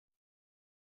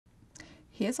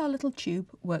Here's our little tube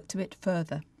worked a bit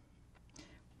further.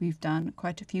 We've done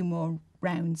quite a few more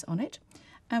rounds on it,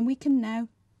 and we can now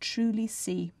truly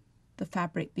see the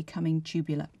fabric becoming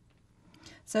tubular.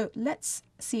 So let's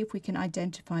see if we can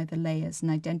identify the layers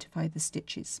and identify the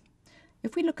stitches.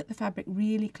 If we look at the fabric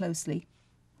really closely,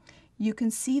 you can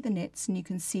see the knits and you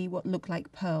can see what look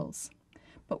like pearls,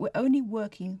 but we're only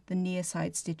working the near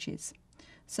side stitches.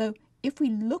 So if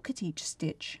we look at each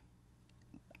stitch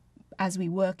as we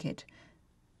work it,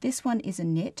 this one is a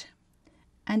knit,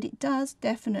 and it does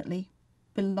definitely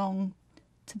belong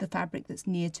to the fabric that's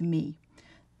near to me.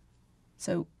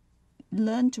 So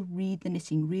learn to read the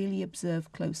knitting, really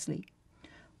observe closely.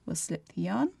 We'll slip the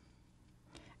yarn,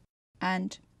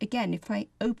 and again, if I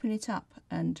open it up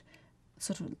and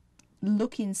sort of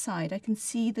look inside, I can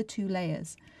see the two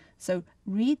layers. So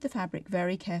read the fabric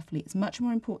very carefully. It's much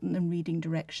more important than reading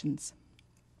directions.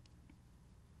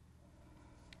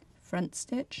 Front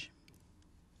stitch,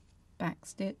 back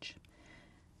stitch,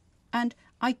 and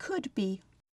I could be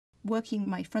working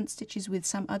my front stitches with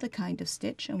some other kind of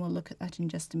stitch, and we'll look at that in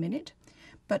just a minute.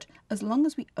 But as long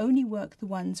as we only work the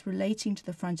ones relating to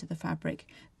the front of the fabric,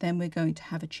 then we're going to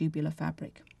have a tubular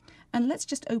fabric. And let's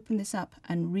just open this up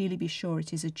and really be sure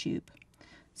it is a tube.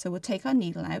 So we'll take our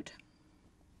needle out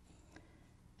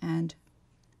and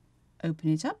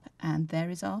open it up, and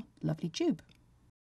there is our lovely tube.